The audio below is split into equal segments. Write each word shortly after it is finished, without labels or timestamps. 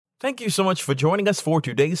Thank you so much for joining us for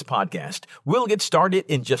today's podcast. We'll get started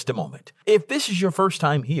in just a moment. If this is your first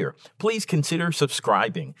time here, please consider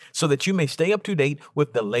subscribing so that you may stay up to date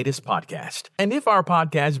with the latest podcast. And if our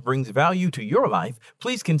podcast brings value to your life,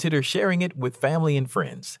 please consider sharing it with family and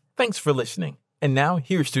friends. Thanks for listening. And now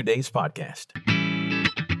here's today's podcast.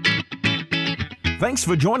 Thanks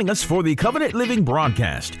for joining us for the Covenant Living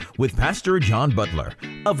broadcast with Pastor John Butler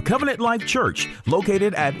of Covenant Life Church,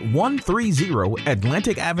 located at 130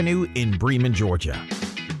 Atlantic Avenue in Bremen, Georgia.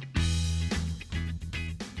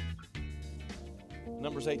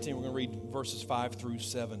 Numbers 18, we're going to read verses 5 through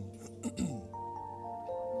 7.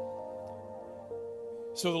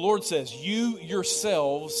 So the Lord says, you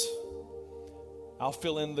yourselves, I'll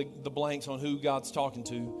fill in the blanks on who God's talking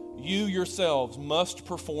to. You yourselves must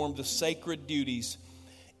perform the sacred duties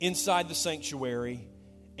inside the sanctuary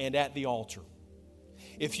and at the altar.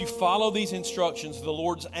 If you follow these instructions, the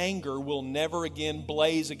Lord's anger will never again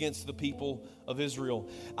blaze against the people of Israel.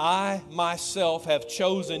 I myself have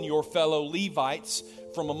chosen your fellow Levites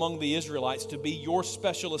from among the Israelites to be your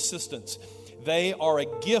special assistants. They are a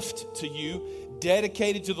gift to you,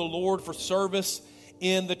 dedicated to the Lord for service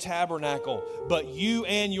in the tabernacle. But you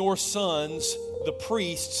and your sons, the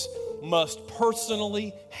priests, must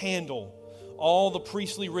personally handle all the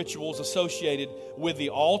priestly rituals associated with the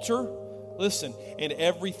altar, listen, and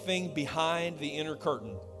everything behind the inner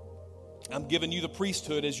curtain. I'm giving you the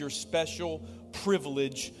priesthood as your special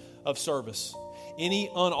privilege of service. Any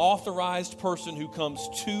unauthorized person who comes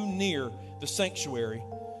too near the sanctuary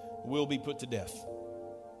will be put to death.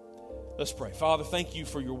 Let's pray. Father, thank you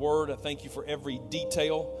for your word. I thank you for every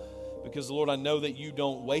detail because, Lord, I know that you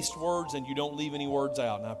don't waste words and you don't leave any words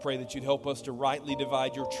out. And I pray that you'd help us to rightly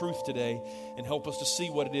divide your truth today and help us to see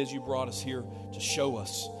what it is you brought us here to show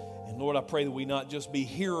us. And, Lord, I pray that we not just be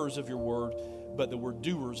hearers of your word, but that we're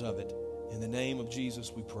doers of it. In the name of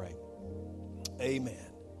Jesus, we pray. Amen.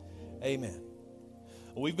 Amen.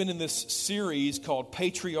 We've been in this series called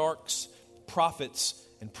Patriarchs, Prophets,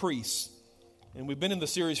 and Priests. And we've been in the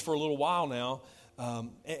series for a little while now,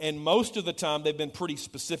 and most of the time they've been pretty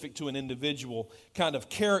specific to an individual, kind of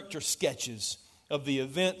character sketches of the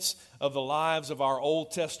events of the lives of our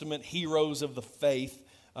Old Testament heroes of the faith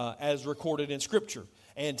as recorded in Scripture.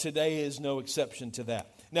 And today is no exception to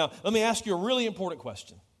that. Now, let me ask you a really important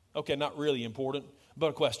question. Okay, not really important,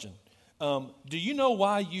 but a question. Do you know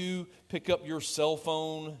why you pick up your cell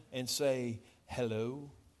phone and say, hello?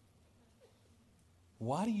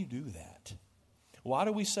 Why do you do that? Why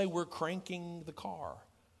do we say we're cranking the car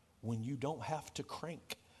when you don't have to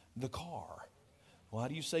crank the car? Why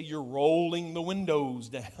do you say you're rolling the windows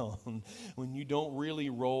down when you don't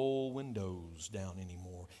really roll windows down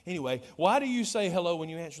anymore? Anyway, why do you say hello when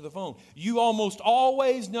you answer the phone? You almost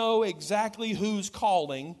always know exactly who's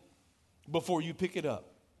calling before you pick it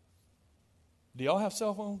up. Do y'all have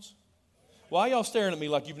cell phones? Why y'all staring at me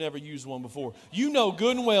like you've never used one before? You know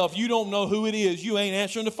good and well if you don't know who it is, you ain't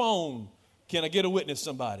answering the phone. Can I get a witness,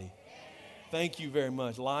 somebody? Thank you very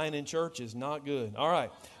much. Lying in church is not good. All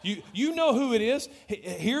right. You know who it is.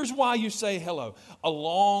 Here's why you say hello. A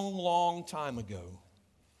long, long time ago,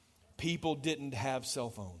 people didn't have cell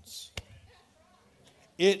phones.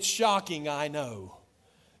 It's shocking, I know.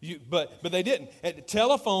 But they didn't.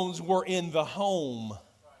 Telephones were in the home.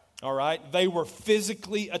 All right. They were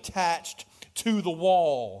physically attached to the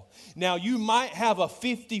wall. Now, you might have a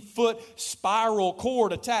 50-foot spiral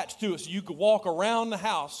cord attached to it so you could walk around the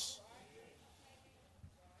house.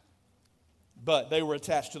 But they were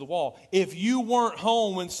attached to the wall. If you weren't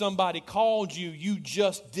home when somebody called you, you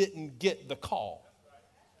just didn't get the call.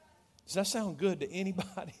 Does that sound good to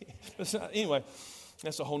anybody? Anyway,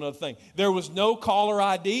 that's a whole nother thing. There was no caller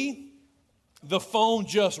ID. The phone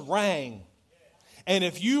just rang. And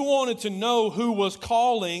if you wanted to know who was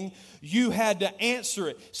calling, you had to answer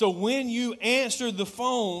it. So when you answered the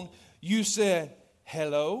phone, you said,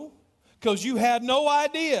 hello? Because you had no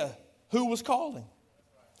idea who was calling.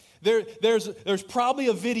 There's probably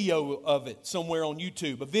a video of it somewhere on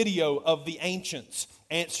YouTube, a video of the ancients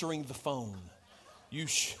answering the phone. You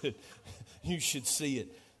should see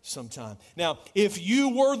it sometime. Now, if you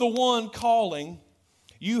were the one calling,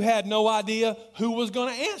 you had no idea who was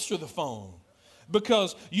going to answer the phone.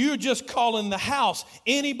 Because you're just calling the house,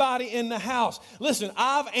 anybody in the house. Listen,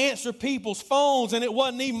 I've answered people's phones and it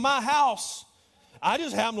wasn't even my house. I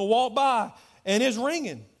just happened to walk by and it's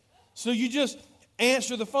ringing. So you just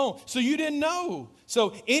answer the phone. So you didn't know.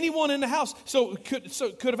 So anyone in the house could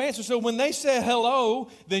have answered. So when they said hello,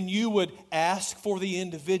 then you would ask for the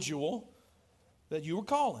individual that you were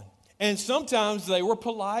calling. And sometimes they were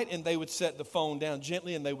polite and they would set the phone down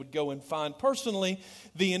gently and they would go and find personally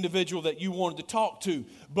the individual that you wanted to talk to.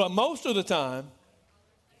 But most of the time,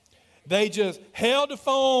 they just held the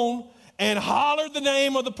phone and hollered the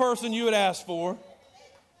name of the person you had asked for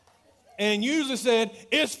and usually said,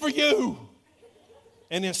 "It's for you,"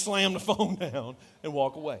 and then slam the phone down and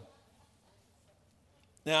walk away.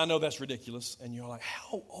 Now, I know that's ridiculous, and you're like,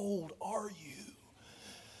 how old are you?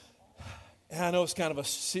 And I know it's kind of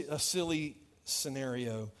a silly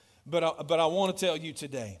scenario, but I want to tell you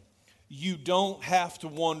today, you don't have to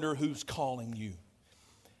wonder who's calling you.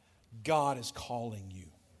 God is calling you.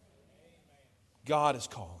 God is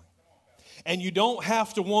calling. And you don't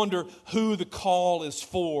have to wonder who the call is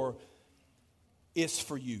for. It's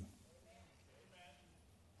for you.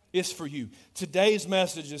 It's for you. Today's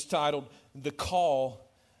message is titled, "The Call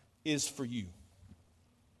is for You."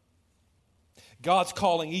 God's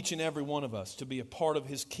calling each and every one of us to be a part of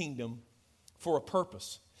His kingdom for a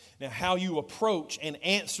purpose. Now, how you approach and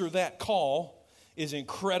answer that call is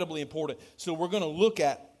incredibly important. So we're going to look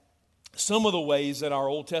at some of the ways that our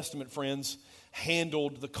Old Testament friends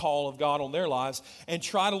handled the call of God on their lives and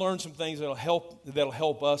try to learn some things that'll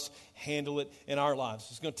help us handle it in our lives.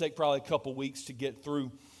 It's going to take probably a couple weeks to get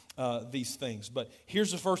through these things. But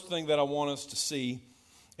here's the first thing that I want us to see,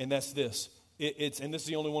 and that's this. And this is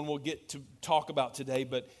the only one we'll get to talk about today,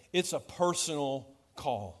 but it's a personal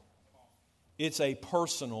call. It's a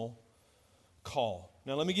personal call.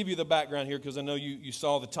 Now, let me give you the background here because I know you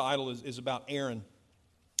saw the title is about Aaron.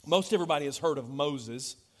 Most everybody has heard of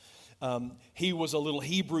Moses. He was a little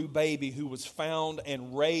Hebrew baby who was found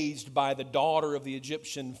and raised by the daughter of the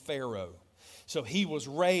Egyptian Pharaoh. So he was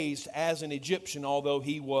raised as an Egyptian, although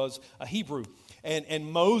he was a Hebrew.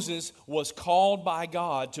 And Moses was called by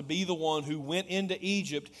God to be the one who went into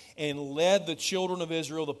Egypt and led the children of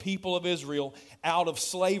Israel, the people of Israel, out of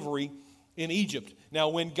slavery in Egypt. Now,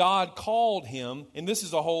 when God called him, and this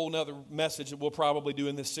is a whole other message that we'll probably do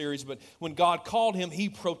in this series, but when God called him, he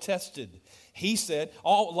protested. He said,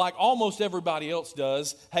 like almost everybody else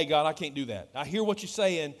does, "Hey, God, I can't do that. I hear what you're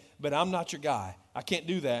saying, but I'm not your guy. I can't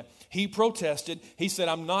do that." He protested. He said,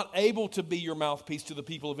 "I'm not able to be your mouthpiece to the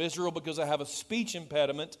people of Israel because I have a speech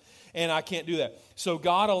impediment and I can't do that." So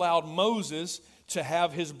God allowed Moses to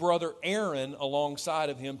have his brother Aaron alongside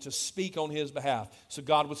of him to speak on his behalf. So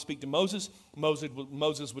God would speak to Moses.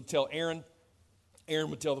 Moses would tell Aaron. Aaron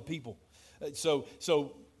would tell the people. So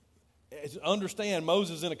understand,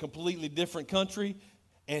 Moses is in a completely different country,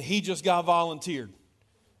 and he just got volunteered.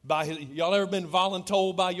 Y'all ever been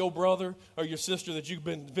voluntold by your brother or your sister that you've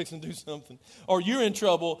been fixing to do something? Or you're in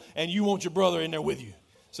trouble and you want your brother in there with you.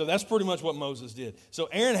 So that's pretty much what Moses did. So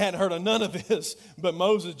Aaron hadn't heard of none of this, but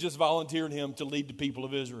Moses just volunteered him to lead the people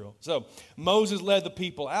of Israel. So Moses led the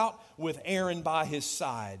people out with Aaron by his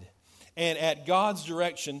side. And at God's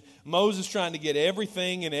direction, Moses trying to get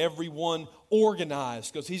everything and everyone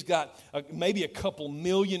organized because he's got maybe a couple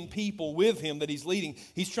million people with him that he's leading.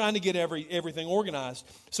 He's trying to get everything organized.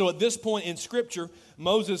 So at this point in Scripture,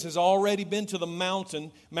 Moses has already been to the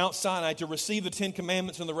mountain, Mount Sinai, to receive the 10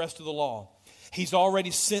 Commandments and the rest of the law. He's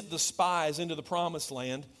already sent the spies into the Promised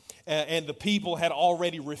Land, and the people had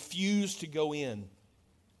already refused to go in.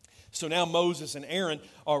 So now Moses and Aaron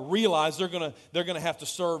realize they're going to have to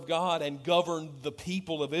serve God and govern the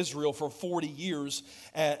people of Israel for 40 years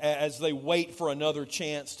as they wait for another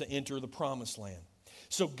chance to enter the Promised Land.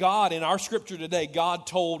 So God, in our scripture today, God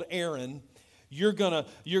told Aaron, you're gonna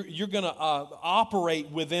operate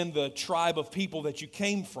within the tribe of people that you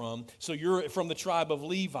came from. So you're from the tribe of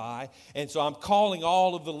Levi, and so I'm calling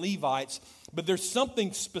all of the Levites. But there's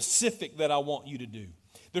something specific that I want you to do.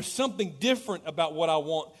 There's something different about what I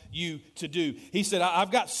want you to do. He said,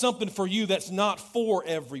 I've got something for you that's not for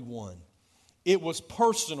everyone. It was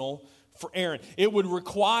personal for Aaron. It would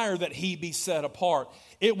require that he be set apart.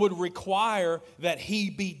 It would require that he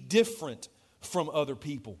be different from other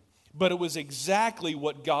people. But it was exactly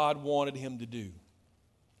what God wanted him to do.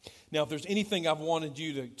 Now, if there's anything I've wanted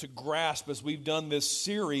you to grasp as we've done this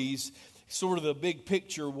series, sort of the big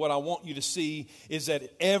picture, what I want you to see is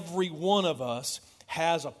that every one of us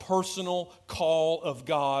has a personal call of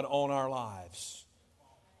God on our lives.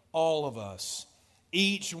 All of us.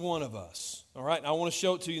 Each one of us. All right? I want to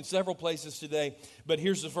show it to you in several places today, but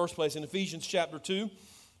here's the first place. In Ephesians chapter 2,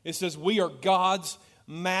 it says, we are God's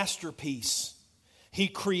masterpiece. He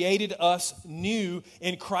created us new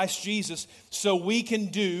in Christ Jesus so we can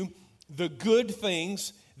do the good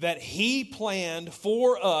things that He planned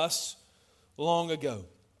for us long ago.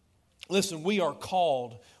 Listen, we are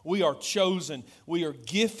called, we are chosen, we are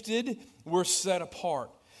gifted, we're set apart.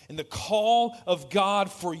 And the call of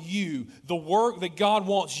God for you, the work that God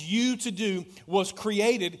wants you to do, was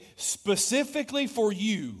created specifically for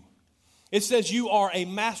you. It says you are a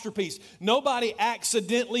masterpiece. Nobody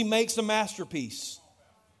accidentally makes a masterpiece.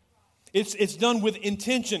 It's done with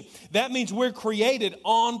intention. That means we're created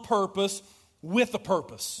on purpose with a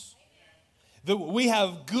purpose. We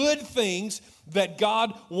have good things that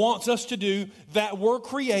God wants us to do that were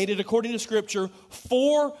created, according to Scripture,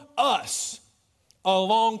 for us a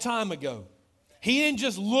long time ago. He didn't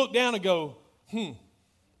just look down and go,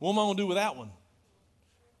 what am I going to do with that one?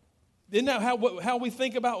 Isn't that how we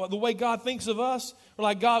think about the way God thinks of us? We're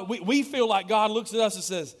like God, we feel like God looks at us and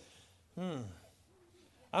says,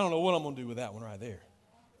 I don't know what I'm going to do with that one right there.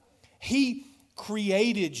 He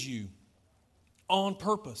created you on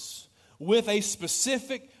purpose, with a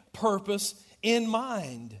specific purpose in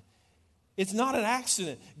mind. It's not an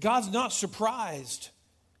accident. God's not surprised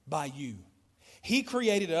by you. He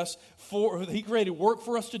created work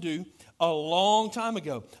for us to do a long time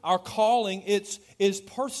ago. Our calling, is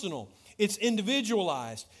personal. It's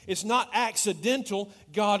individualized. It's not accidental.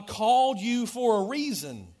 God called you for a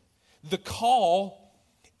reason. The call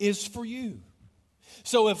is for you.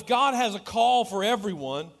 So if God has a call for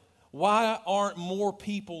everyone, why aren't more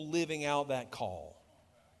people living out that call?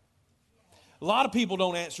 A lot of people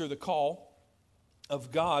don't answer the call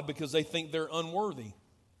of God because they think they're unworthy.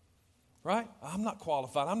 Right? I'm not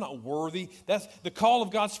qualified. I'm not worthy. That's the call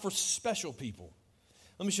of God's for special people.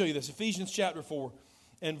 Let me show you this. Ephesians chapter 4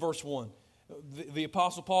 and verse 1. The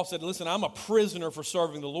Apostle Paul said, listen, I'm a prisoner for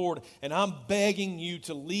serving the Lord, and I'm begging you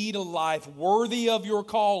to lead a life worthy of your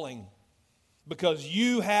calling because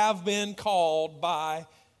you have been called by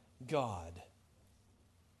God.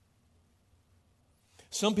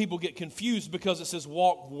 Some people get confused because it says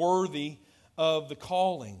walk worthy of the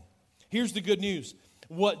calling. Here's the good news.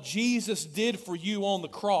 What Jesus did for you on the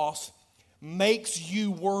cross makes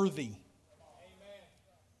you worthy.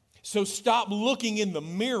 So stop looking in the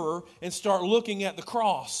mirror and start looking at the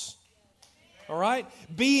cross. All right?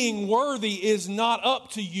 Being worthy is not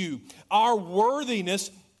up to you. Our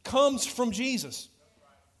worthiness comes from Jesus.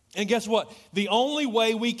 And guess what? The only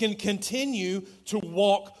way we can continue to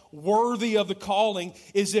walk worthy of the calling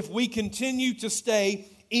is if we continue to stay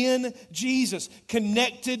in Jesus,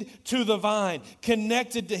 connected to the vine,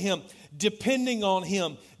 connected to Him, depending on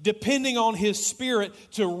His Spirit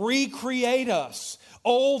to recreate us.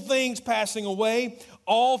 Old things passing away,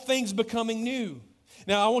 all things becoming new.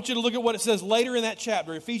 Now, I want you to look at what it says later in that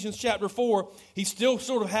chapter, Ephesians chapter 4. He's still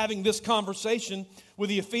sort of having this conversation with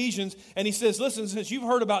the Ephesians, and he says, listen, since you've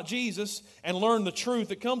heard about Jesus and learned the truth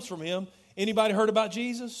that comes from Him, anybody heard about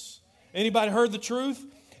Jesus? Anybody heard the truth?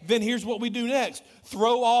 Then here's what we do next.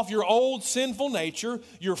 Throw off your old sinful nature,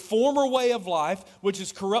 your former way of life, which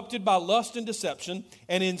is corrupted by lust and deception,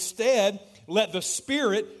 and instead let the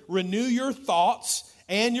Spirit renew your thoughts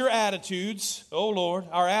and your attitudes. Oh Lord,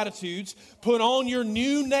 our attitudes. Put on your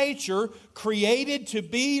new nature, created to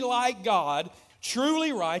be like God,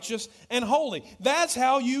 truly righteous and holy. That's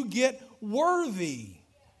how you get worthy.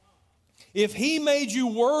 If He made you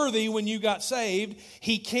worthy when you got saved,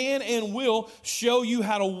 He can and will show you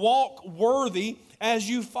how to walk worthy as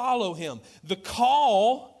you follow Him. The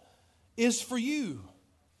call is for you.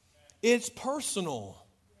 It's personal.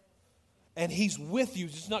 And He's with you.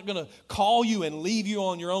 He's not going to call you and leave you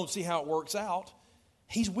on your own, see how it works out.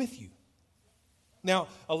 He's with you. Now,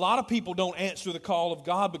 a lot of people don't answer the call of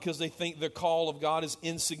God because they think the call of God is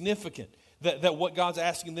insignificant, that what God's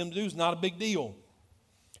asking them to do is not a big deal.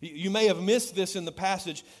 You may have missed this in the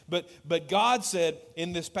passage, but God said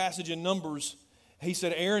in this passage in Numbers, He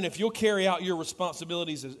said, Aaron, if you'll carry out your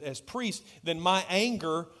responsibilities as priest, then my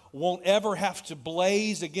anger won't ever have to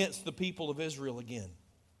blaze against the people of Israel again.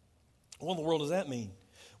 What in the world does that mean?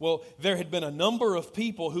 Well, there had been a number of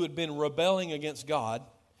people who had been rebelling against God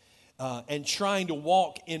and trying to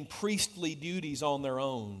walk in priestly duties on their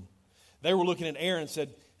own. They were looking at Aaron and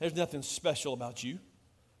said, there's nothing special about you.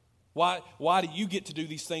 Why do you get to do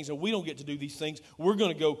these things and we don't get to do these things? We're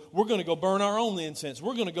going to go burn our own incense.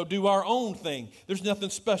 We're going to go do our own thing. There's nothing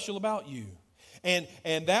special about you. And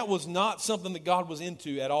that was not something that God was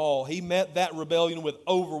into at all. He met that rebellion with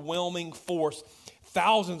overwhelming force.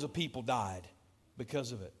 Thousands of people died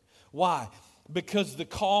because of it. Why? Because the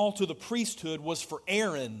call to the priesthood was for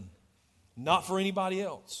Aaron, not for anybody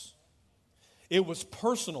else. It was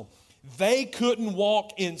personal. They couldn't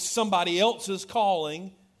walk in somebody else's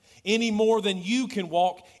calling any more than you can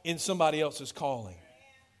walk in somebody else's calling.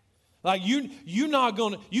 Like you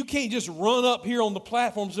can't just run up here on the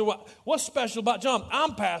platform and say, what's special about John?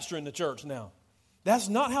 I'm pastoring the church now. That's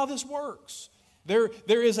not how this works. There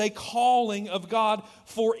is a calling of God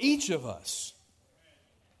for each of us.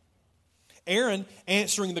 Aaron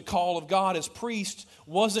answering the call of God as priest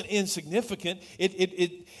wasn't insignificant.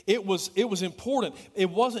 It was important. It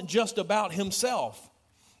wasn't just about himself.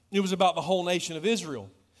 It was about the whole nation of Israel.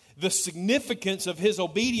 The significance of his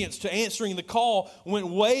obedience to answering the call went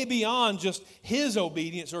way beyond just his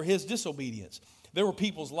obedience or his disobedience. There were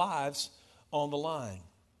people's lives on the line.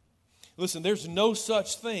 Listen, there's no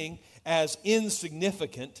such thing as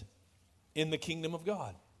insignificant in the kingdom of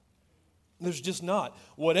God. There's just not.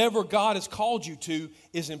 Whatever God has called you to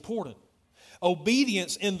is important.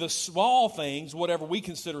 Obedience in the small things, whatever we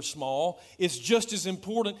consider small, is just as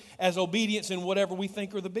important as obedience in whatever we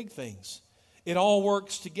think are the big things. It all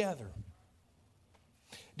works together.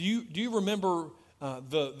 Do you remember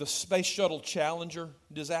the Space Shuttle Challenger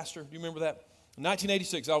disaster? Do you remember that? In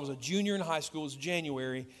 1986, I was a junior in high school. It was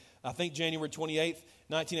January, I think January 28th,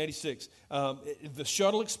 1986. The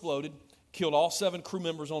shuttle exploded, killed all 7 crew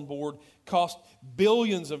members on board, cost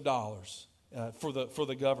billions of dollars for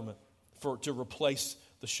the government to replace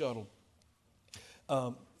the shuttle.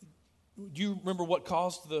 Do you remember what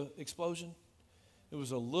caused the explosion? It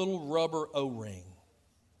was a little rubber O-ring.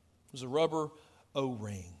 It was a rubber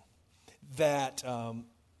O-ring that,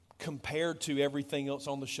 compared to everything else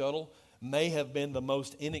on the shuttle, may have been the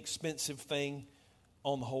most inexpensive thing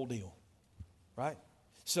on the whole deal. Right?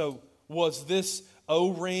 So, was this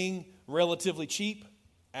O-ring relatively cheap?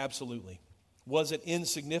 Absolutely. Was it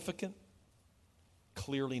insignificant?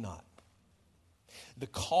 Clearly not. The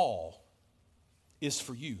call is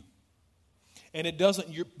for you. And it doesn't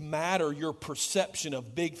matter your perception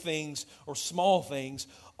of big things or small things.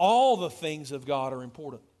 All the things of God are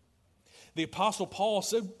important. The Apostle Paul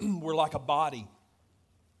said we're like a body.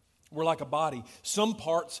 We're like a body. Some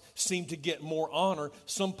parts seem to get more honor.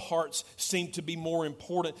 Some parts seem to be more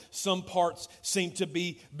important. Some parts seem to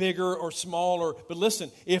be bigger or smaller. But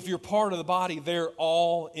listen, if you're part of the body, they're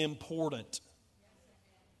all important.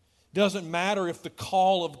 Doesn't matter if the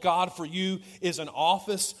call of God for you is an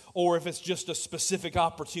office or if it's just a specific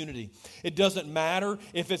opportunity. It doesn't matter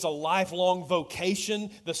if it's a lifelong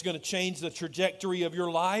vocation that's going to change the trajectory of your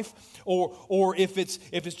life or if it's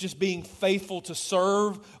just being faithful to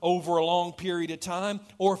serve over a long period of time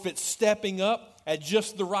or if it's stepping up at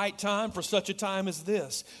just the right time for such a time as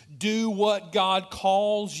this. Do what God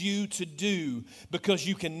calls you to do because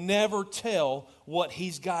you can never tell what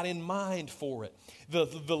He's got in mind for it.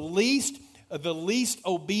 The least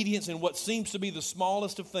obedience in what seems to be the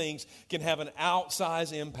smallest of things can have an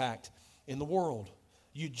outsized impact in the world.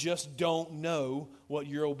 You just don't know what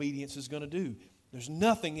your obedience is going to do. There's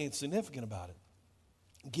nothing insignificant about it.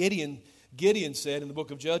 Gideon said in the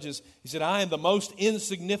book of Judges, he said, I am the most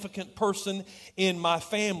insignificant person in my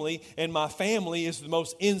family, and my family is the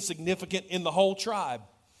most insignificant in the whole tribe.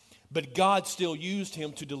 But God still used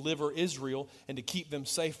him to deliver Israel and to keep them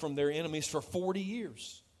safe from their enemies for 40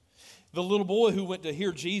 years. The little boy who went to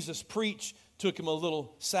hear Jesus preach took him a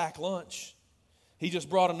little sack lunch. He just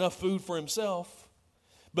brought enough food for himself.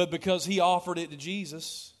 But because he offered it to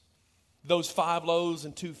Jesus, those 5 loaves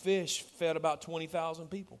and 2 fish fed about 20,000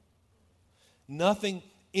 people. Nothing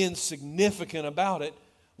insignificant about it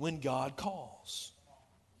when God calls.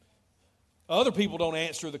 Other people don't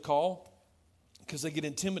answer the call because they get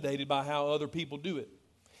intimidated by how other people do it.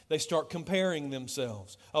 They start comparing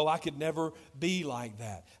themselves. Oh, I could never be like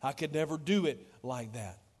that. I could never do it like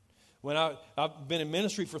that. When I've been in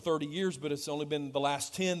ministry for 30 years, but it's only been the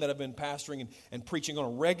last 10 that I've been pastoring and preaching on a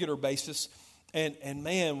regular basis. And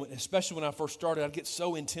man, especially when I first started, I'd get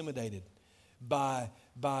so intimidated by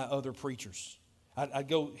other preachers. I'd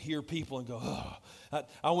go hear people and go, oh.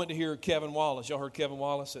 I went to hear Kevin Wallace. Y'all heard Kevin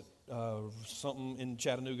Wallace at something in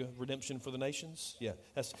Chattanooga, Redemption for the Nations? Yeah,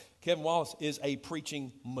 Kevin Wallace is a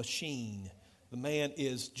preaching machine. The man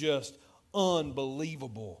is just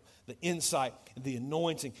unbelievable. The insight, the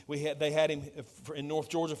anointing. They had him in North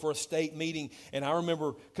Georgia for a state meeting, and I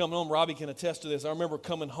remember coming home. Robbie can attest to this. I remember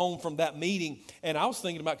coming home from that meeting, and I was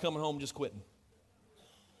thinking about coming home and just quitting.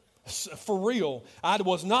 For real, I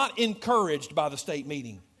was not encouraged by the state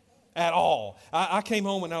meeting at all. I came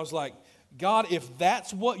home and I was like, God, if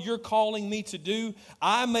that's what you're calling me to do,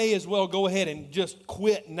 I may as well go ahead and just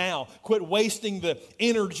quit now. Quit wasting the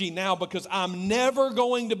energy now because I'm never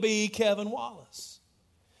going to be Kevin Wallace.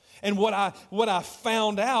 And what I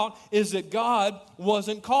found out is that God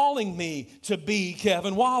wasn't calling me to be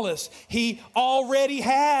Kevin Wallace. He already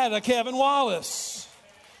had a Kevin Wallace.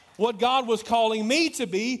 What God was calling me to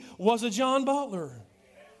be was a John Butler.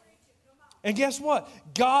 And guess what?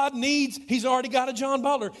 He's already got a John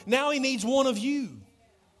Butler. Now He needs one of you.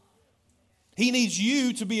 He needs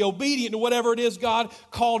you to be obedient to whatever it is God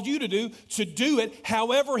called you to do it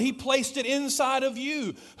however He placed it inside of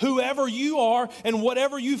you. Whoever you are and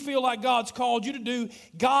whatever you feel like God's called you to do,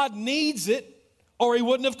 God needs it or He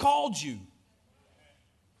wouldn't have called you.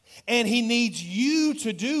 And He needs you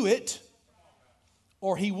to do it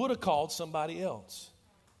or He would have called somebody else.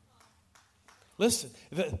 Listen,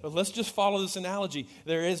 let's just follow this analogy.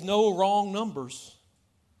 There is no wrong numbers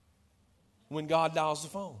when God dials the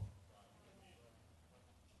phone.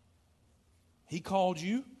 He called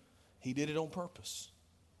you. He did it on purpose.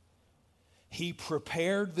 He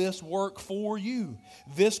prepared this work for you,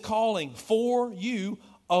 this calling for you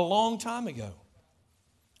a long time ago.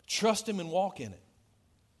 Trust Him and walk in it.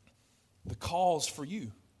 The call's for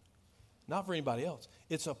you, not for anybody else.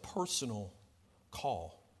 It's a personal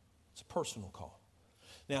call. It's a personal call.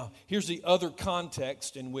 Now, here's the other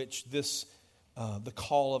context in which this, the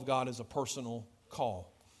call of God is a personal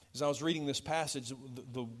call. As I was reading this passage,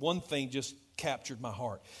 the one thing just captured my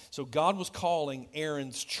heart. So God was calling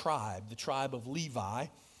Aaron's tribe, the tribe of Levi,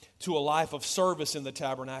 to a life of service in the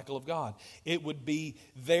tabernacle of God. It would be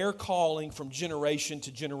their calling from generation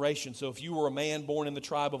to generation. So if you were a man born in the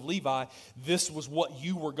tribe of Levi, this was what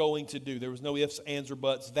you were going to do. There was no ifs, ands, or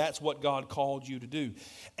buts. That's what God called you to do.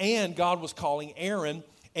 And God was calling Aaron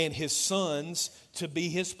and his sons to be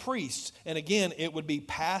His priests. And again, it would be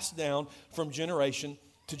passed down from generation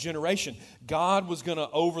to generation. God was going to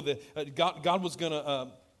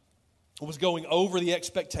was going over the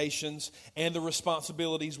expectations and the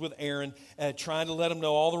responsibilities with Aaron, trying to let him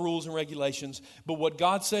know all the rules and regulations. But what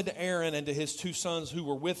God said to Aaron and to his two sons who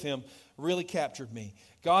were with him really captured me.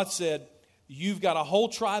 God said, you've got a whole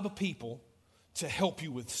tribe of people to help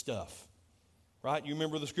you with stuff. Right? You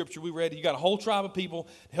remember the scripture we read? You got a whole tribe of people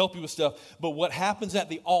to help you with stuff. But what happens at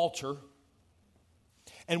the altar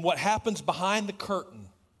and what happens behind the curtain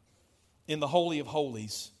in the Holy of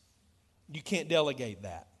Holies, you can't delegate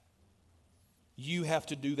that. You have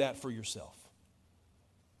to do that for yourself.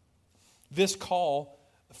 This call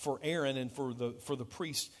for Aaron and for the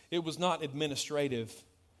priests, it was not administrative,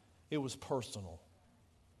 it was personal.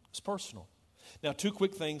 It's personal. Now, two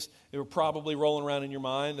quick things that were probably rolling around in your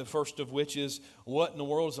mind. The first of which is, what in the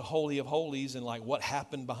world is the Holy of Holies, and like what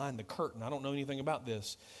happened behind the curtain? I don't know anything about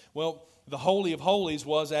this. Well, the Holy of Holies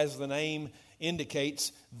was, as the name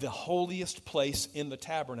indicates, the holiest place in the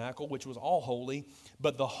tabernacle, which was all holy,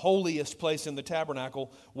 but the holiest place in the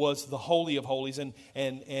tabernacle was the Holy of Holies, and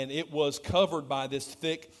it was covered by this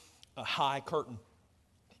thick, high curtain.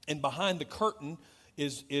 And behind the curtain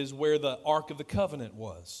is where the Ark of the Covenant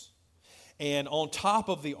was. And on top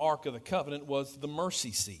of the Ark of the Covenant was the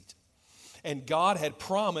mercy seat. And God had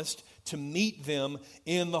promised to meet them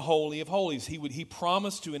in the Holy of Holies. He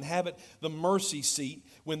promised to inhabit the mercy seat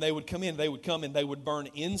when they would come in. They would come and they would burn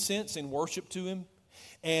incense in worship to Him.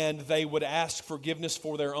 And they would ask forgiveness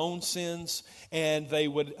for their own sins. And they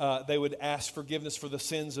would ask forgiveness for the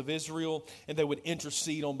sins of Israel. And they would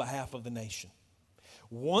intercede on behalf of the nation.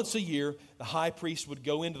 Once a year, the high priest would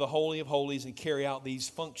go into the Holy of Holies and carry out these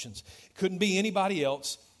functions. It couldn't be anybody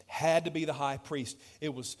else. Had to be the high priest.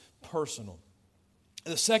 It was personal.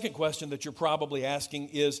 The second question that you're probably asking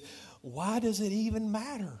is, why does it even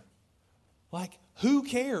matter? Like, who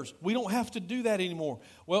cares? We don't have to do that anymore.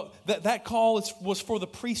 Well, that call was for the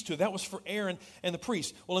priesthood. That was for Aaron and the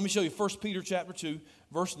priest. Well, let me show you 1 Peter chapter 2,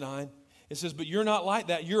 verse 9. It says, but you're not like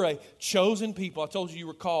that. You're a chosen people. I told you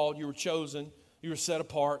were called. You were chosen. You were set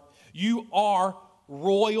apart. You are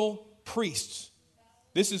royal priests.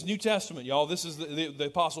 This is New Testament, y'all. This is the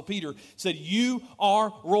Apostle Peter said, you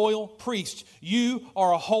are royal priests. You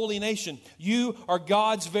are a holy nation. You are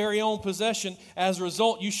God's very own possession. As a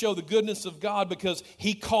result, you show the goodness of God because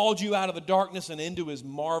He called you out of the darkness and into His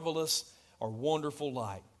marvelous or wonderful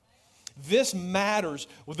light. This matters.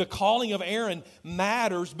 The calling of Aaron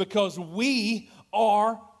matters because we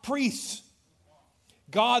are priests.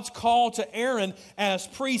 God's call to Aaron as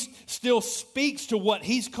priest still speaks to what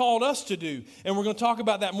He's called us to do. And we're going to talk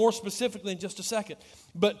about that more specifically in just a second.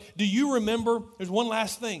 But do you remember, there's one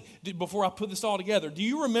last thing before I put this all together. Do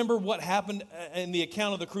you remember what happened in the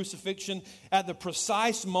account of the crucifixion at the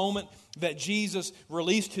precise moment that Jesus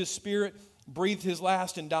released His spirit, breathed His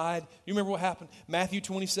last, and died? You remember what happened? Matthew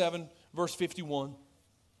 27, verse 51.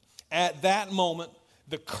 At that moment,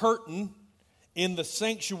 the curtain in the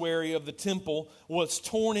sanctuary of the temple was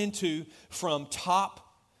torn into from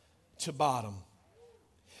top to bottom.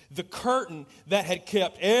 The curtain that had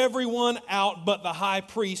kept everyone out but the high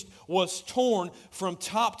priest was torn from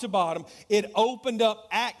top to bottom. It opened up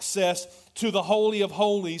access to the Holy of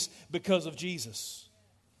Holies because of Jesus.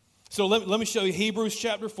 So let me show you Hebrews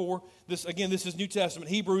chapter 4. This is New Testament,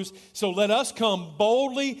 Hebrews. So let us come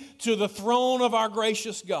boldly to the throne of our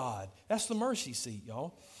gracious God. That's the mercy seat,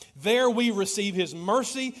 y'all. There we receive His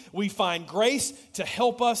mercy. We find grace to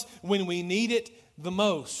help us when we need it the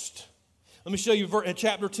most. Let me show you in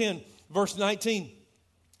chapter 10, verse 19.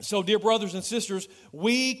 So, dear brothers and sisters,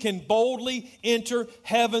 we can boldly enter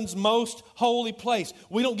heaven's most holy place.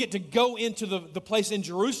 We don't get to go into the place in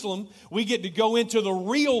Jerusalem. We get to go into the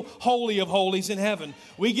real holy of holies in heaven.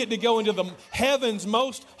 We get to go into the heaven's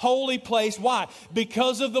most holy place. Why?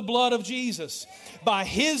 Because of the blood of Jesus. By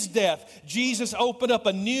His death, Jesus opened up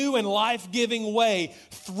a new and life-giving way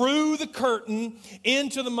through the curtain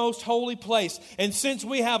into the most holy place. And since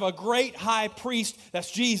we have a great high priest, that's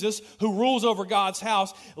Jesus, who rules over God's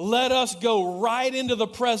house, let us go right into the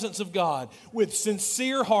presence of God with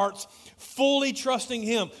sincere hearts, fully trusting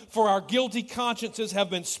Him. For our guilty consciences have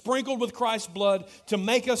been sprinkled with Christ's blood to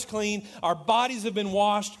make us clean. Our bodies have been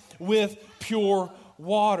washed with pure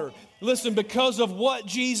water. Listen, because of what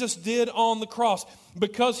Jesus did on the cross,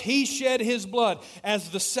 because He shed His blood as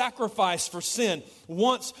the sacrifice for sin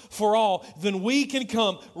once for all, then we can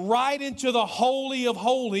come right into the Holy of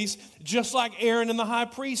Holies just like Aaron and the high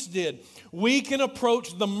priest did. We can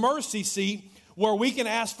approach the mercy seat where we can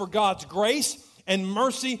ask for God's grace and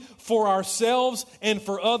mercy for ourselves and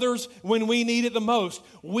for others when we need it the most.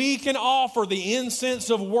 We can offer the incense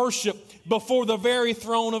of worship before the very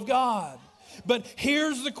throne of God. But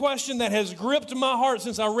here's the question that has gripped my heart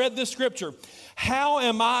since I read this scripture. How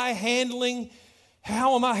am I handling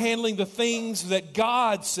the things that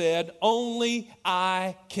God said only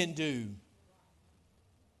I can do?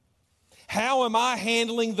 How am I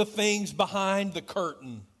handling the things behind the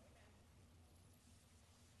curtain?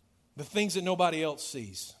 The things that nobody else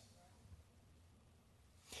sees.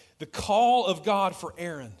 The call of God for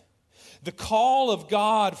Aaron, the call of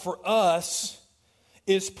God for us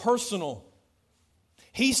is personal.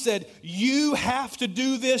 He said, you have to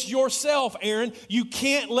do this yourself, Aaron. You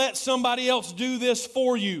can't let somebody else do this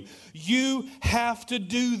for you. You have to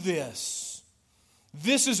do this.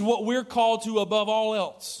 This is what we're called to above all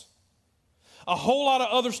else. A whole lot of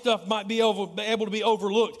other stuff might be able to be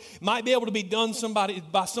overlooked, might be able to be done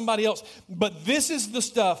by somebody else. But this is the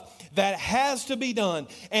stuff that has to be done,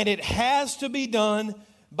 and it has to be done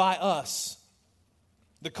by us.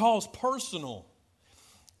 The call is personal.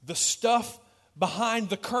 The stuff behind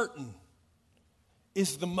the curtain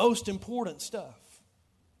is the most important stuff.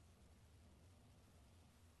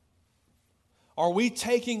 Are we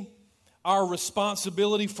taking our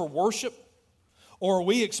responsibility for worship, or are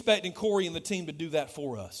we expecting Corey and the team to do that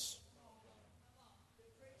for us?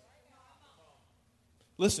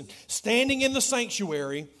 Listen, standing in the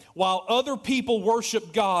sanctuary while other people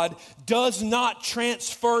worship God does not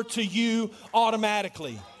transfer to you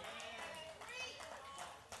automatically.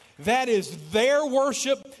 That is their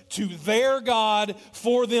worship to their God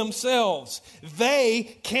for themselves.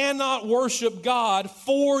 They cannot worship God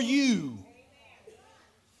for you.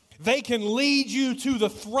 They can lead you to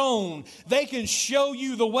the throne. They can show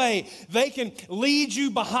you the way. They can lead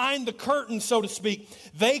you behind the curtain, so to speak.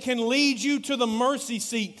 They can lead you to the mercy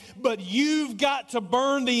seat. But you've got to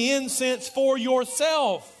burn the incense for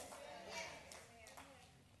yourself.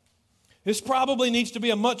 This probably needs to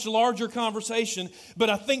be a much larger conversation,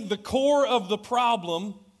 but I think the core of the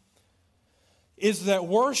problem is that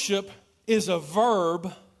worship is a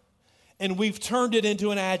verb and we've turned it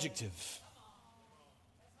into an adjective.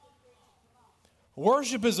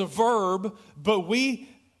 Worship is a verb, but we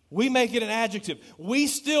make it an adjective. We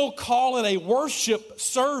still call it a worship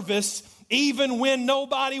service even when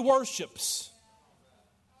nobody worships.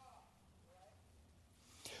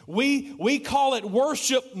 We call it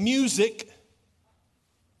worship music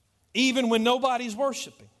even when nobody's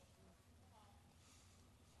worshiping.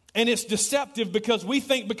 And it's deceptive because we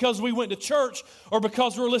think because we went to church or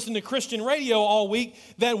because we're listening to Christian radio all week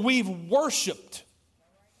that we've worshiped.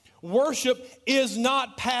 Worship is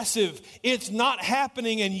not passive. It's not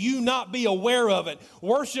happening and you not be aware of it.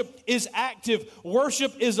 Worship is active.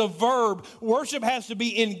 Worship is a verb. Worship has to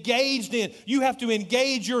be engaged in. You have to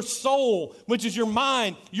engage your soul, which is your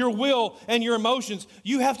mind, your will, and your emotions.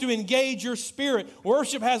 You have to engage your spirit.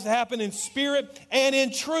 Worship has to happen in spirit and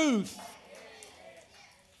in truth.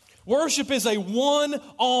 Worship is a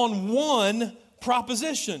one-on-one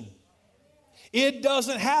proposition. It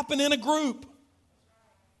doesn't happen in a group.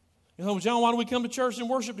 You know, John, why do we come to church and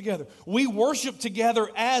worship together? We worship together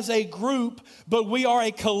as a group, but we are a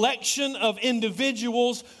collection of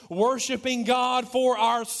individuals worshiping God for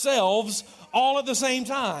ourselves all at the same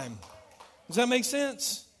time. Does that make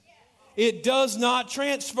sense? It does not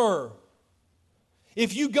transfer.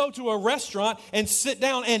 If you go to a restaurant and sit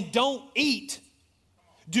down and don't eat,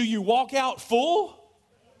 do you walk out full?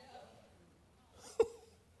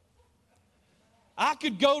 I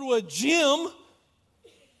could go to a gym.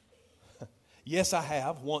 Yes, I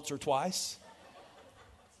have, once or twice.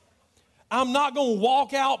 I'm not going to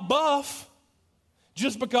walk out buff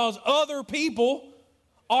just because other people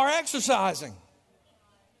are exercising.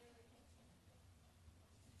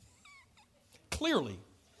 Clearly,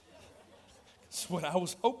 that's what I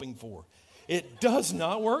was hoping for. It does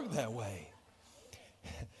not work that way.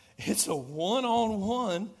 It's a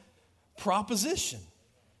one-on-one proposition.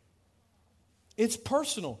 It's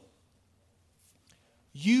personal.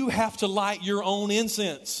 You have to light your own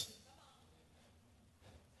incense.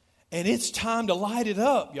 And it's time to light it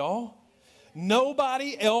up, y'all.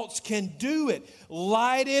 Nobody else can do it.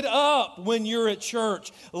 Light it up when you're at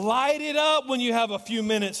church. Light it up when you have a few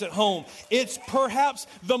minutes at home. It's perhaps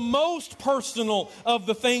the most personal of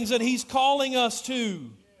the things that He's calling us to.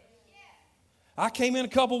 I came in a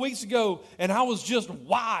couple weeks ago and I was just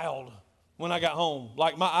wild when I got home.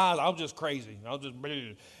 Like my eyes, I was just crazy. I was just,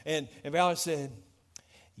 and Valerie said,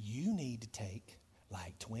 you need to take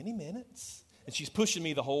like 20 minutes. And she's pushing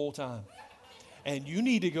me the whole time. And you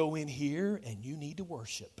need to go in here and you need to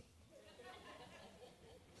worship.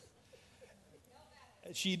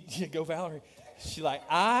 Go Valerie. She's like,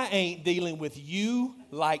 I ain't dealing with you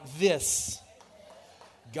like this.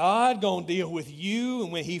 God gonna deal with you,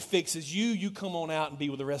 and when He fixes you, you come on out and be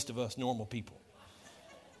with the rest of us normal people.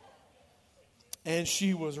 And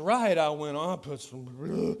she was right. I went on,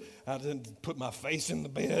 I didn't put my face in the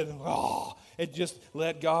bed. Oh, it just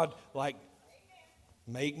let God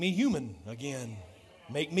make me human again.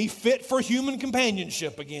 Make me fit for human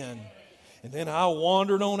companionship again. And then I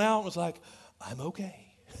wandered on out and was like, I'm okay.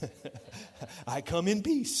 I come in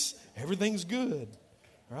peace. Everything's good.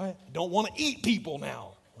 All right? Don't want to eat people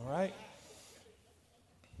now. All right?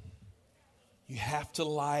 You have to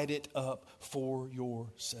light it up for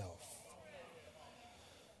yourself.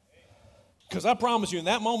 Because I promise you, in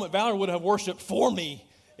that moment, Valerie would have worshiped for me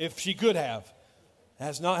if she could have.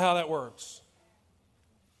 That's not how that works.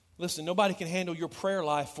 Listen, nobody can handle your prayer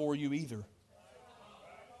life for you either.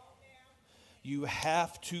 You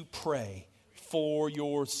have to pray for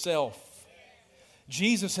yourself.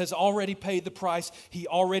 Jesus has already paid the price. He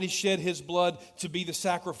already shed His blood to be the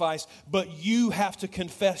sacrifice. But you have to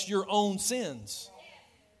confess your own sins.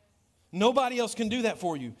 Nobody else can do that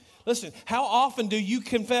for you. Listen, how often do you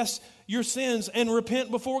confess your sins and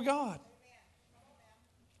repent before God?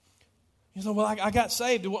 You say, well, I got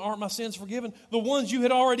saved. Aren't my sins forgiven? The ones you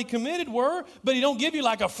had already committed were, but He don't give you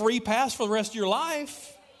like a free pass for the rest of your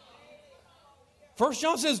life. 1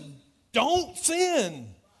 John says, don't sin.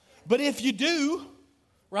 But if you do,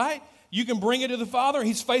 right, you can bring it to the Father.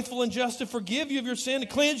 He's faithful and just to forgive you of your sin, to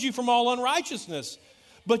cleanse you from all unrighteousness.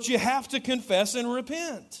 But you have to confess and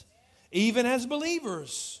repent, even as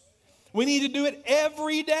believers. We need to do it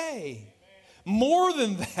every day. More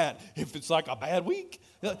than that, if it's like a bad week,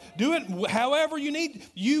 do it however you need.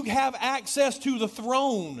 You have access to the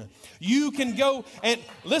throne. You can go and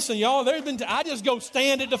listen, y'all. I just go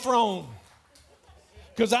stand at the throne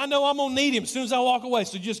because I know I'm gonna need Him as soon as I walk away.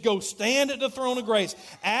 So just go stand at the throne of grace,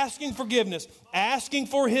 asking forgiveness, asking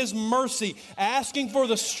for His mercy, asking for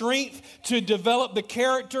the strength to develop the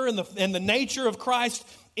character and the nature of Christ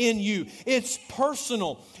in you. It's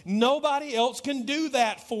personal. Nobody else can do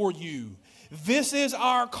that for you. This is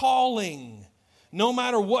our calling. No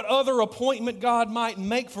matter what other appointment God might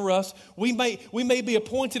make for us, we may be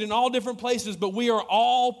appointed in all different places, but we are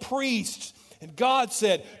all priests. And God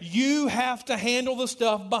said, you have to handle the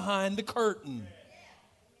stuff behind the curtain.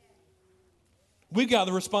 We've got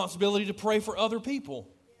the responsibility to pray for other people.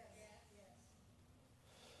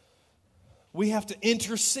 We have to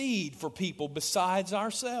intercede for people besides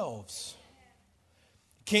ourselves.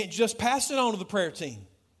 Can't just pass it on to the prayer team.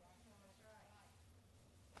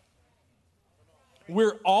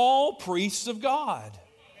 We're all priests of God.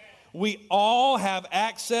 We all have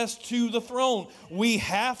access to the throne. We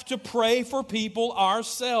have to pray for people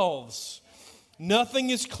ourselves. Nothing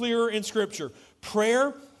is clearer in Scripture.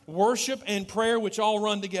 Prayer, worship, and prayer, which all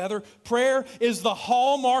run together. Prayer is the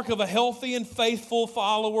hallmark of a healthy and faithful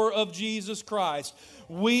follower of Jesus Christ.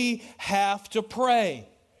 We have to pray.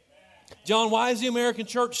 John, why is the American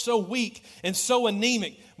church so weak and so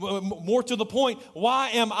anemic? More to the point, why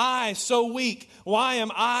am I so weak? Why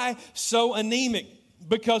am I so anemic?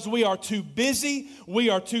 Because we are too busy, we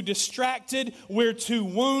are too distracted, we're too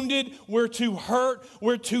wounded, we're too hurt,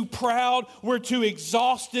 we're too proud, we're too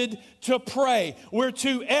exhausted to pray. We're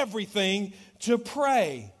too everything to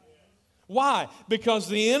pray. Why? Because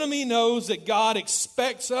the enemy knows that God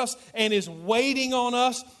expects us and is waiting on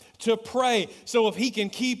us to pray. So if he can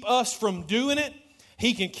keep us from doing it,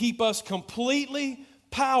 he can keep us completely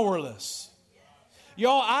powerless.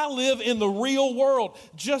 Y'all, I live in the real world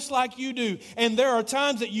just like you do. And there are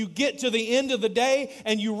times that you get to the end of the day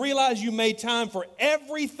and you realize you made time for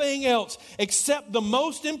everything else except the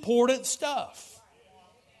most important stuff.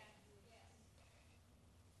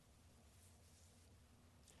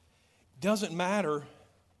 Doesn't matter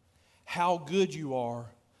how good you are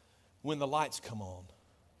when the lights come on.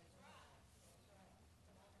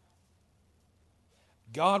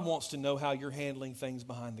 God wants to know how you're handling things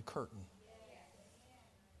behind the curtain.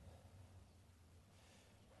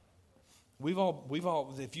 We've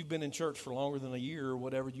all, if you've been in church for longer than a year or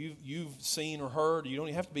whatever, you've seen or heard, you don't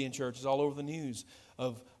even have to be in church, it's all over the news,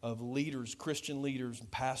 of leaders, Christian leaders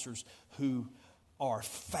and pastors who are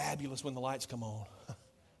fabulous when the lights come on.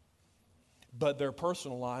 But their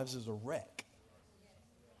personal lives is a wreck.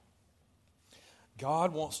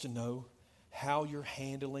 God wants to know how you're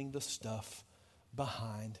handling the stuff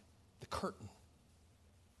behind the curtain.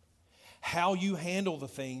 How you handle the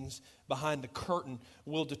things behind the curtain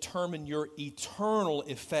will determine your eternal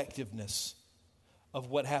effectiveness of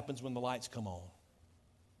what happens when the lights come on.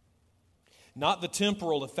 Not the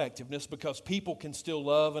temporal effectiveness, because people can still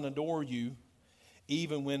love and adore you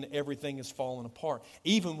even when everything is falling apart,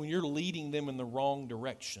 even when you're leading them in the wrong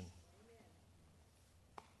direction.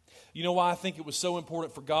 You know why I think it was so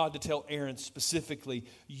important for God to tell Aaron specifically,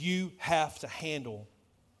 you have to handle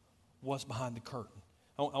what's behind the curtain.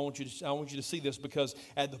 I want you to see this, because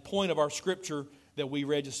at the point of our scripture that we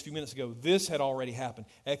read just a few minutes ago, this had already happened.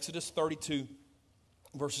 Exodus 32,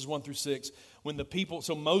 verses 1 through 6. When the people,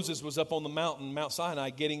 so Moses was up on the mountain, Mount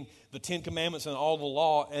Sinai, getting the 10 Commandments and all the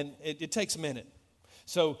law, and it takes a minute.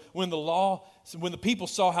 So when the people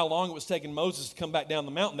saw how long it was taking Moses to come back down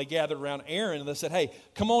the mountain, they gathered around Aaron and they said, hey,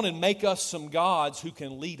 come on and make us some gods who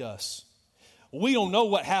can lead us. We don't know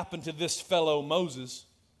what happened to this fellow Moses.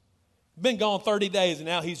 Been gone 30 days and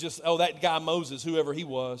now he's just, that guy Moses, whoever he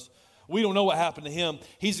was. We don't know what happened to him.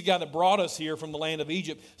 He's the guy that brought us here from the land of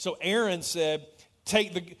Egypt. So Aaron said,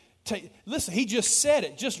 listen, he just said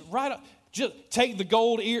it, just take the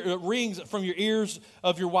gold rings from your ears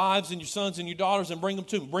of your wives and your sons and your daughters and bring them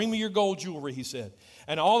to me. Bring me your gold jewelry, he said.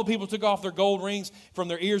 And all the people took off their gold rings from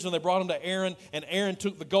their ears and they brought them to Aaron. And Aaron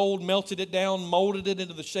took the gold, melted it down, molded it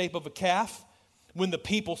into the shape of a calf. When the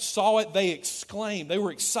people saw it, they exclaimed. They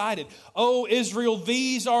were excited. Oh, Israel,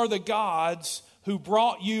 these are the gods who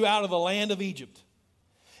brought you out of the land of Egypt.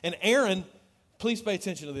 And Aaron, please pay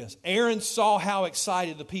attention to this. Aaron saw how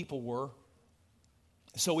excited the people were.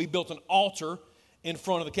 So he built an altar in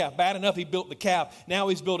front of the calf. Bad enough he built the calf. Now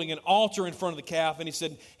he's building an altar in front of the calf. And he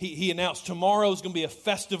said, he announced tomorrow's going to be a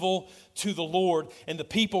festival to the Lord. And the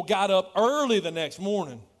people got up early the next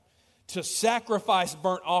morning to sacrifice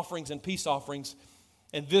burnt offerings and peace offerings.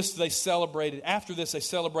 And they celebrated. After this, they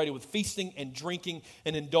celebrated with feasting and drinking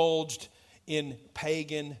and indulged in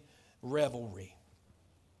pagan revelry.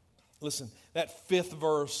 Listen, that 5th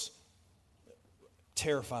verse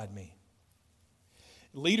terrified me.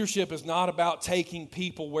 Leadership is not about taking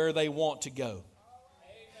people where they want to go.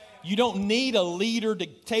 You don't need a leader to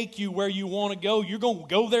take you where you want to go. You're going to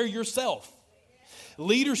go there yourself.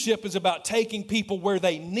 Leadership is about taking people where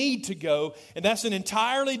they need to go, and that's an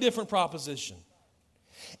entirely different proposition.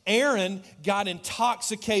 Aaron got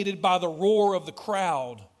intoxicated by the roar of the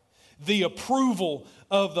crowd, the approval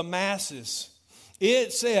of the masses.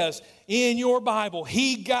 It says in your Bible,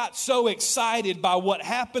 he got so excited by what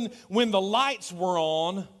happened when the lights were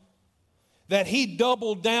on that he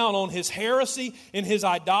doubled down on his heresy and his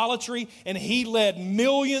idolatry, and he led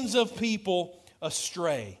millions of people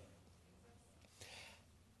astray.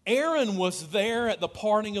 Aaron was there at the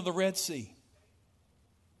parting of the Red Sea,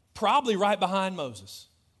 probably right behind Moses.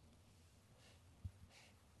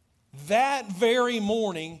 That very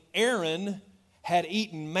morning, Aaron had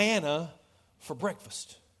eaten manna for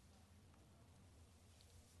breakfast.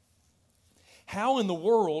 How in the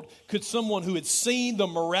world could someone who had seen the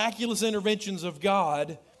miraculous interventions of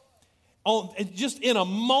God just in a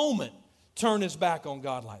moment turn his back on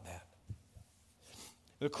God like that?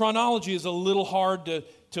 The chronology is a little hard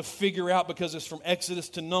to figure out because it's from Exodus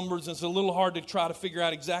to Numbers, and it's a little hard to try to figure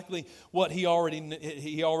out exactly what he already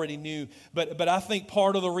knew. But I think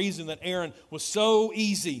part of the reason that Aaron was so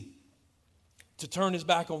easy to turn his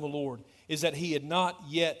back on the Lord is that he had not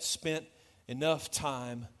yet spent enough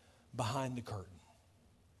time behind the curtain.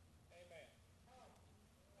 Amen.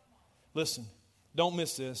 Listen, don't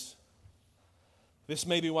miss this. This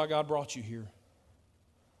may be why God brought you here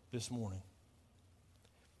this morning.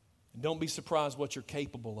 And don't be surprised what you're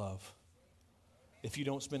capable of if you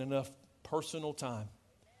don't spend enough personal time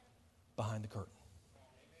behind the curtain.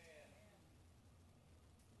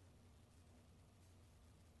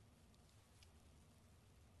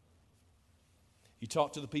 You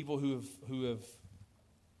talk to the people who have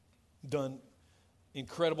done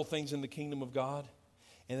incredible things in the kingdom of God,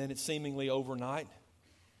 and then it's seemingly overnight,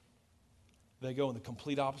 they go in the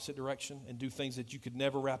complete opposite direction and do things that you could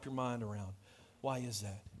never wrap your mind around. Why is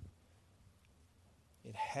that?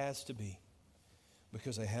 It has to be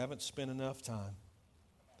because they haven't spent enough time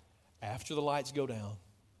after the lights go down,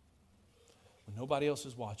 when nobody else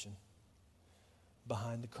is watching,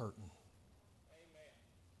 behind the curtain.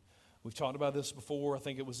 We've talked about this before. I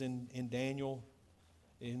think it was in Daniel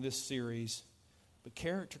in this series. But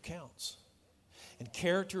character counts. And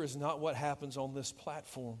character is not what happens on this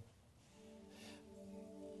platform.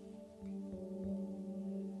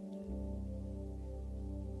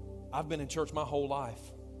 I've been in church my whole life.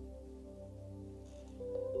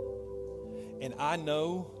 And I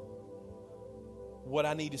know what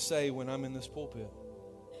I need to say when I'm in this pulpit.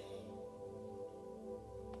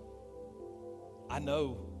 I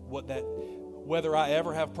know what that, whether I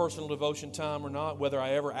ever have personal devotion time or not, whether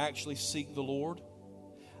I ever actually seek the Lord,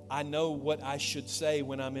 I know what I should say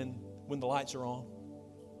when the lights are on,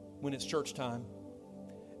 when it's church time,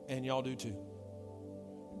 and y'all do too.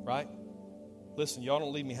 Right? Listen, y'all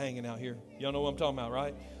don't leave me hanging out here. Y'all know what I'm talking about,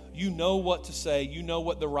 right? You know what to say. You know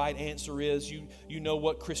what the right answer is. You know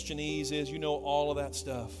what Christianese is. You know all of that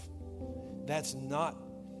stuff. That's not,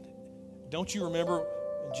 don't you remember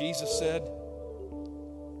Jesus said,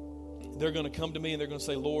 they're going to come to me and they're going to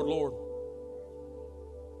say, Lord, Lord.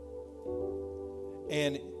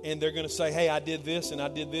 And they're going to say, hey, I did this and I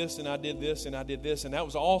did this and I did this and I did this. And that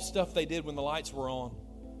was all stuff they did when the lights were on.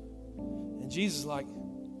 And Jesus is like,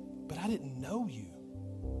 but I didn't know you.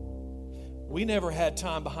 We never had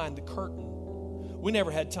time behind the curtain. We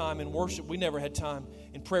never had time in worship. We never had time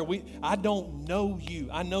in prayer. I don't know you.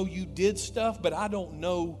 I know you did stuff, but I don't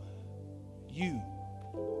know you.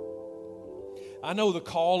 I know the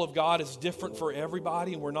call of God is different for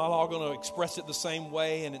everybody, and we're not all going to express it the same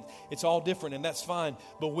way, and it's all different, and that's fine.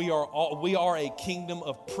 But we are a kingdom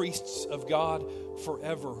of priests of God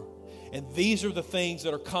forever. And these are the things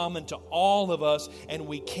that are common to all of us, and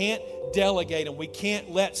we can't delegate them. We can't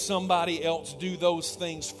let somebody else do those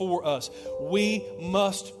things for us. We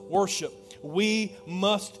must worship. We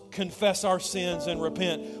must confess our sins and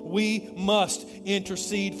repent. We must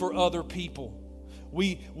intercede for other people.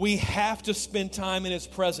 We have to spend time in His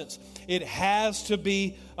presence. It has to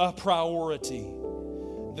be a priority.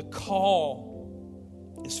 The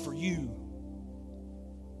call is for you,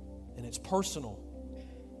 and it's personal.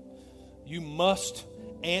 You must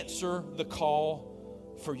answer the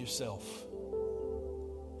call for yourself.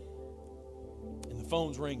 And the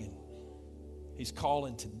phone's ringing. He's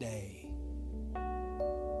calling today.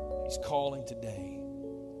 He's calling today.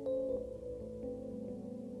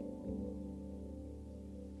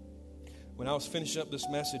 When I was finishing up this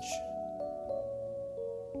message,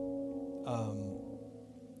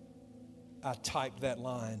 I typed that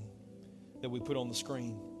line that we put on the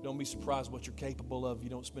screen. Don't be surprised what you're capable of if you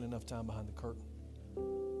don't spend enough time behind the curtain.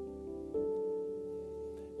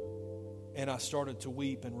 And I started to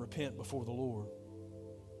weep and repent before the Lord.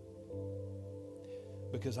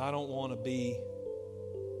 Because I don't want to be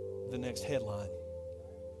the next headline.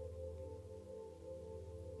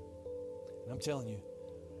 And I'm telling you,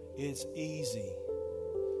 it's easy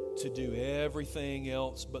to do everything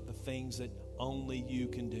else but the things that only you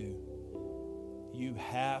can do. You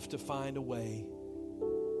have to find a way.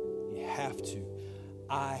 You have to.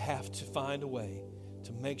 I have to find a way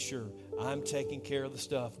to make sure I'm taking care of the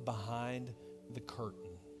stuff behind the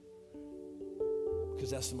curtain.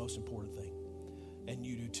 Because that's the most important thing. And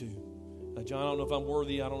you do too. John, I don't know if I'm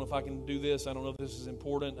worthy. I don't know if I can do this. I don't know if this is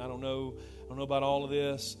important. I don't know about all of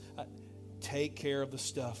this. Take care of the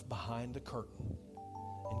stuff behind the curtain,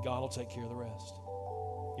 and God will take care of the rest.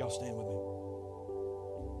 Y'all stand with me.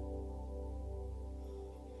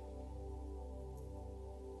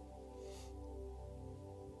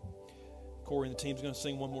 Corey and the team's going to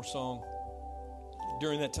sing one more song.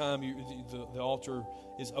 During that time, the altar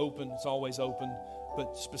is open. It's always open.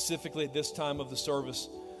 But specifically at this time of the service,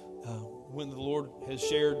 when the Lord has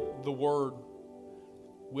shared the word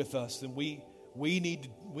with us, then we need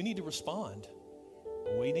to respond.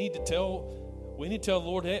 We need to tell the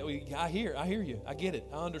Lord, hey, I hear you. I get it.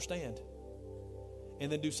 I understand.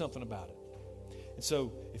 And then do something about it. And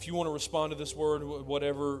so if you want to respond to this word,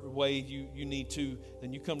 whatever way you need to,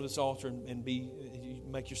 then you come to this altar and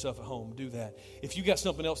make yourself at home, do that. If you got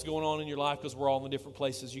something else going on in your life, because we're all in different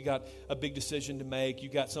places, you got a big decision to make, you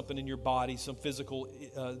got something in your body, some physical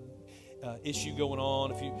issue going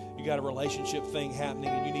on, if you got a relationship thing happening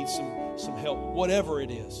and you need some help, whatever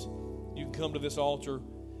it is, you can come to this altar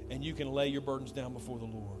and you can lay your burdens down before the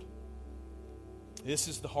Lord. This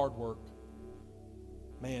is the hard work.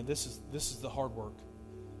 Man, this is the hard work,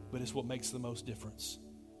 but it's what makes the most difference.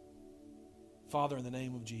 Father, in the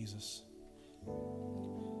name of Jesus,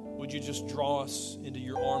 would you just draw us into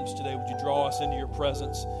your arms today? Would you draw us into your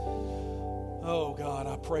presence? Oh, God,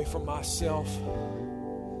 I pray for myself,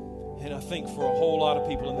 and I think for a whole lot of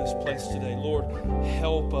people in this place today. Lord,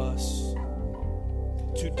 help us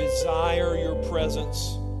to desire your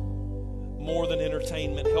presence more than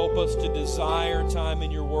entertainment. Help us to desire time in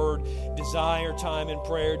your word, desire time in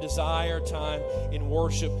prayer, desire time in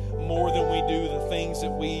worship more than we do the things that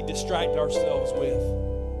we distract ourselves with.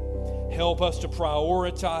 Help us to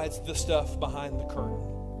prioritize the stuff behind the curtain.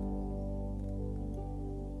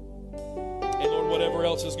 And Lord, whatever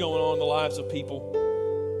else is going on in the lives of people,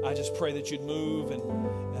 I just pray that you'd move and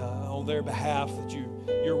on their behalf, that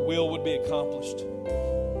your will would be accomplished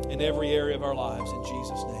in every area of our lives. In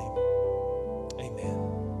Jesus' name.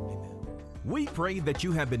 We pray that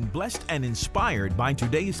you have been blessed and inspired by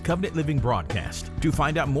today's Covenant Living broadcast. To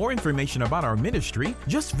find out more information about our ministry,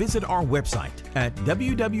 just visit our website at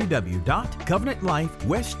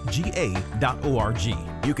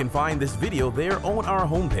www.covenantlifewestga.org. You can find this video there on our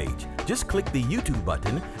homepage. Just click the YouTube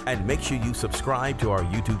button and make sure you subscribe to our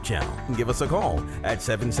YouTube channel. Give us a call at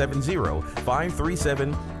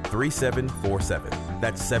 770-537-3747.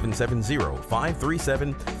 That's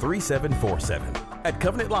 770-537-3747. At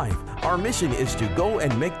Covenant Life, our mission is to go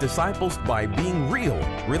and make disciples by being real,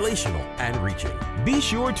 relational, and reaching. Be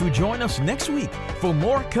sure to join us next week for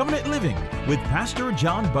more Covenant Living with Pastor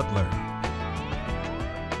John Butler.